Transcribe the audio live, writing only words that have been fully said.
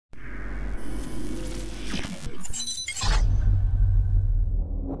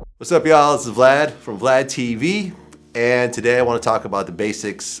What's up, y'all? This is Vlad from VladTV, and today I want to talk about the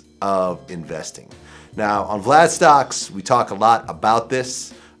basics of investing. Now, on VladStocks, we talk a lot about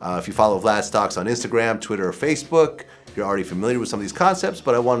this. If you follow VladStocks on Instagram, Twitter, or Facebook, you're already familiar with some of these concepts,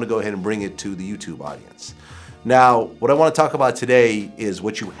 but I wanted to go ahead and bring it to the YouTube audience. Now, what I want to talk about today is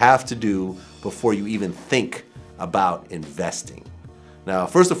what you have to do before you even think about investing. Now,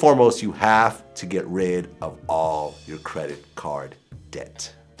 first and foremost, you have to get rid of all your credit card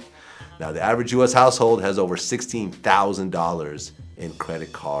debt. Now, the average US household has over $16,000 in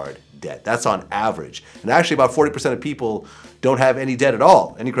credit card debt. That's on average. And actually about 40% of people don't have any debt at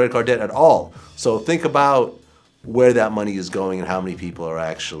all, any credit card debt at all. So think about where that money is going and how many people are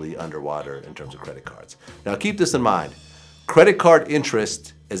actually underwater in terms of credit cards. Now, keep this in mind. Credit card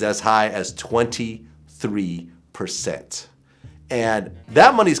interest is as high as 23%. And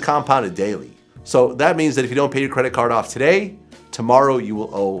that money is compounded daily. So that means that if you don't pay your credit card off today, tomorrow you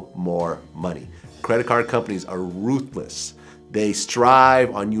will owe more money. Credit card companies are ruthless. They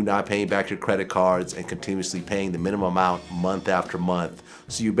strive on you not paying back your credit cards and continuously paying the minimum amount month after month.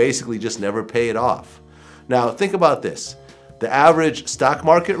 So you basically just never pay it off. Now think about this. The average stock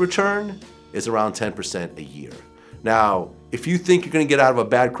market return is around 10% a year. Now, if you think you're gonna get out of a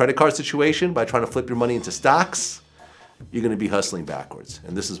bad credit card situation by trying to flip your money into stocks, you're gonna be hustling backwards.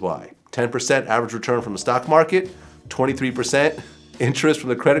 And this is why. 10% average return from the stock market, 23% interest from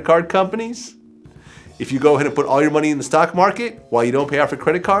the credit card companies. If you go ahead and put all your money in the stock market while you don't pay off your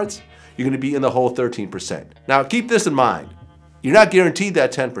credit cards, you're gonna be in the whole 13%. Now keep this in mind. You're not guaranteed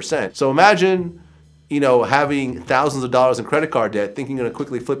that 10%. So imagine, having thousands of dollars in credit card debt, thinking you're gonna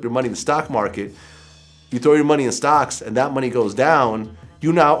quickly flip your money in the stock market. You throw your money in stocks and that money goes down.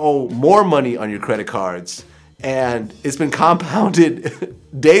 You now owe more money on your credit cards and it's been compounded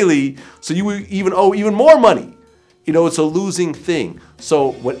daily. So you even owe even more money. It's a losing thing.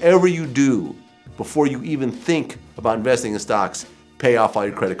 So whatever you do before you even think about investing in stocks, pay off all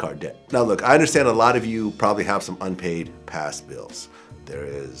your credit card debt. Now look, I understand a lot of you probably have some unpaid past bills. There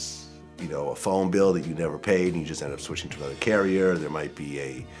is, a phone bill that you never paid and you just end up switching to another carrier. There might be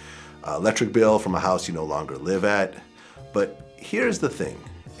a electric bill from a house you no longer live at. But here's the thing,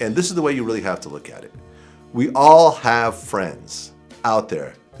 and this is the way you really have to look at it. We all have friends out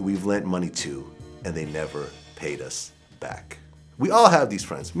there that we've lent money to and they never paid us back. We all have these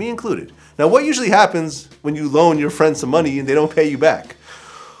friends, me included. Now, what usually happens when you loan your friends some money and they don't pay you back?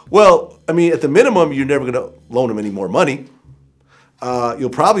 Well, at the minimum, you're never gonna loan them any more money.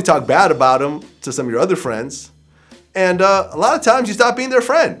 You'll probably talk bad about them to some of your other friends. And a lot of times you stop being their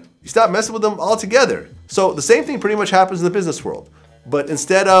friend. You stop messing with them altogether. So the same thing pretty much happens in the business world. But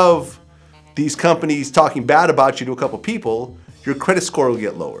instead of these companies talking bad about you to a couple people, your credit score will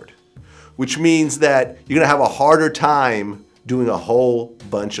get lowered, which means that you're gonna have a harder time doing a whole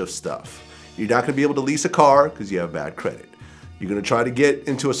bunch of stuff. You're not gonna be able to lease a car because you have bad credit. You're gonna try to get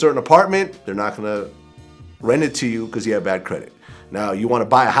into a certain apartment, they're not gonna rent it to you because you have bad credit. Now, you wanna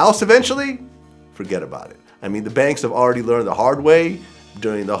buy a house eventually? Forget about it. The banks have already learned the hard way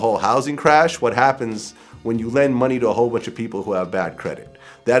during the whole housing crash what happens when you lend money to a whole bunch of people who have bad credit.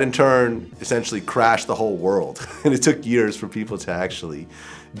 That in turn essentially crashed the whole world. And it took years for people to actually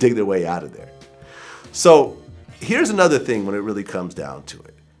dig their way out of there. So here's another thing when it really comes down to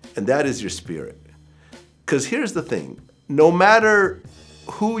it, and that is your spirit. Because here's the thing, no matter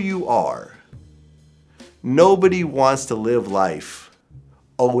who you are, nobody wants to live life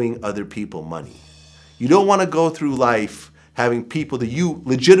owing other people money. You don't want to go through life having people that you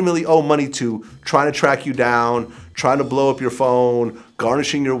legitimately owe money to trying to track you down, trying to blow up your phone,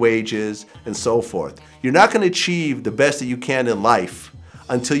 garnishing your wages, and so forth. You're not going to achieve the best that you can in life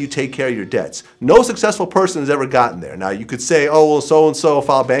until you take care of your debts. No successful person has ever gotten there. Now you could say, oh, well, so-and-so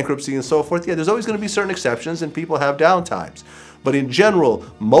filed bankruptcy and so forth. Yeah, there's always going to be certain exceptions and people have downtimes. But in general,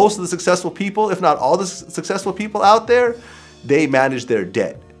 most of the successful people, if not all the successful people out there, they manage their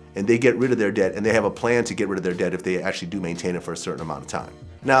debt. And they get rid of their debt, and they have a plan to get rid of their debt if they actually do maintain it for a certain amount of time.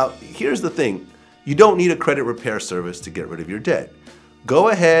 Now, here's the thing. You don't need a credit repair service to get rid of your debt. Go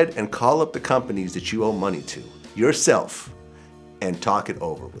ahead and call up the companies that you owe money to yourself and talk it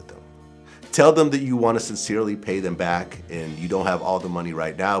over with them. Tell them that you want to sincerely pay them back and you don't have all the money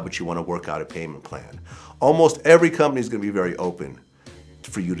right now, but you want to work out a payment plan. Almost every company is going to be very open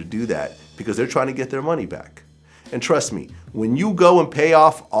for you to do that because they're trying to get their money back. And trust me, when you go and pay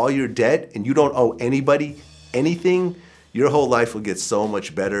off all your debt and you don't owe anybody anything, your whole life will get so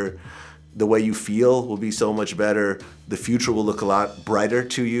much better. The way you feel will be so much better. The future will look a lot brighter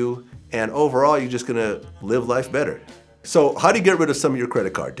to you. And overall, you're just gonna live life better. So how do you get rid of some of your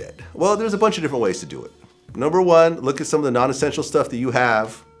credit card debt? Well, there's a bunch of different ways to do it. Number one, look at some of the non-essential stuff that you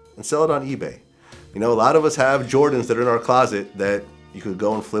have and sell it on eBay. You know, a lot of us have Jordans that are in our closet that you could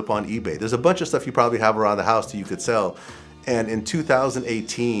go and flip on eBay. There's a bunch of stuff you probably have around the house that you could sell. And in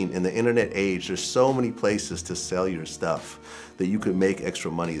 2018, in the internet age, there's so many places to sell your stuff that you could make extra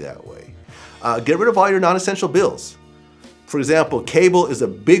money that way. Get rid of all your non-essential bills. For example, cable is a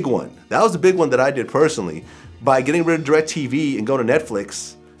big one. That was a big one that I did personally. By getting rid of DirecTV and going to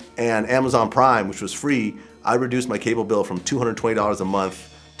Netflix and Amazon Prime, which was free, I reduced my cable bill from $220 a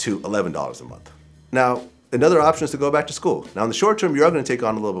month to $11 a month. Now, another option is to go back to school. Now, in the short term, you are going to take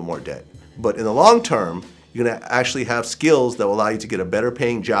on a little bit more debt. But in the long term, you're going to actually have skills that will allow you to get a better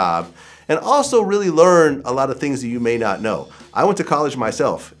paying job and also really learn a lot of things that you may not know. I went to college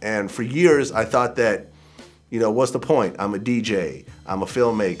myself, and for years I thought that, you know, what's the point? I'm a DJ, I'm a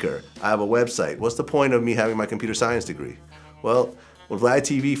filmmaker, I have a website. What's the point of me having my computer science degree? Well, when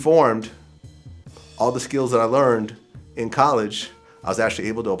VladTV formed, all the skills that I learned in college, I was actually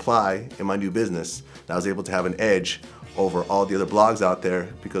able to apply in my new business. And I was able to have an edge over all the other blogs out there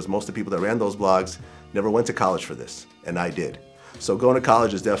because most of the people that ran those blogs never went to college for this, and I did. So going to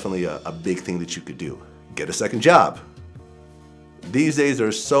college is definitely a big thing that you could do. Get a second job. These days there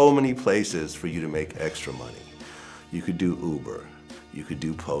are so many places for you to make extra money. You could do Uber, you could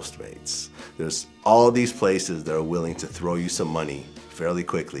do Postmates. There's all these places that are willing to throw you some money fairly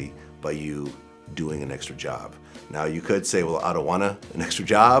quickly by you doing an extra job. Now you could say, well, I don't want an extra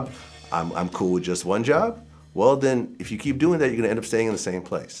job. I'm cool with just one job. Well then, if you keep doing that, you're gonna end up staying in the same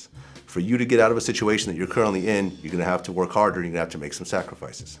place. For you to get out of a situation that you're currently in, you're gonna have to work harder, you're gonna have to make some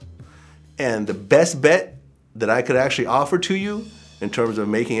sacrifices. And the best bet that I could actually offer to you in terms of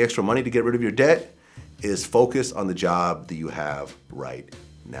making extra money to get rid of your debt is focus on the job that you have right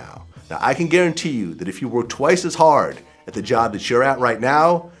now. Now, I can guarantee you that if you work twice as hard at the job that you're at right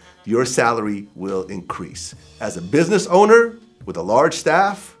now, your salary will increase. As a business owner with a large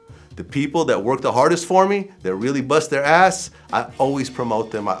staff, the people that work the hardest for me, that really bust their ass, I always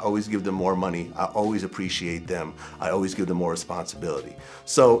promote them, I always give them more money, I always appreciate them, I always give them more responsibility.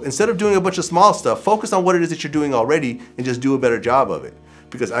 So instead of doing a bunch of small stuff, focus on what it is that you're doing already and just do a better job of it.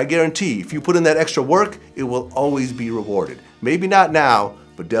 Because I guarantee if you put in that extra work, it will always be rewarded. Maybe not now,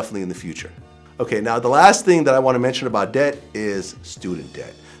 but definitely in the future. Okay, now the last thing that I want to mention about debt is student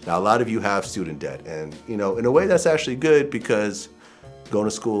debt. Now a lot of you have student debt, and you know, in a way that's actually good because going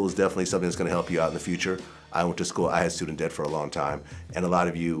to school is definitely something that's going to help you out in the future. I went to school, I had student debt for a long time, and a lot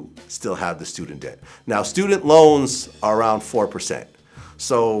of you still have the student debt. Now, student loans are around 4%.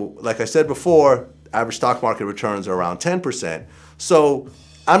 So, like I said before, average stock market returns are around 10%. So,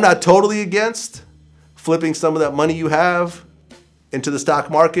 I'm not totally against flipping some of that money you have into the stock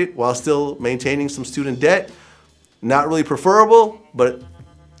market while still maintaining some student debt. Not really preferable, but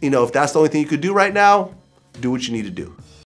you know, if that's the only thing you could do right now, do what you need to do.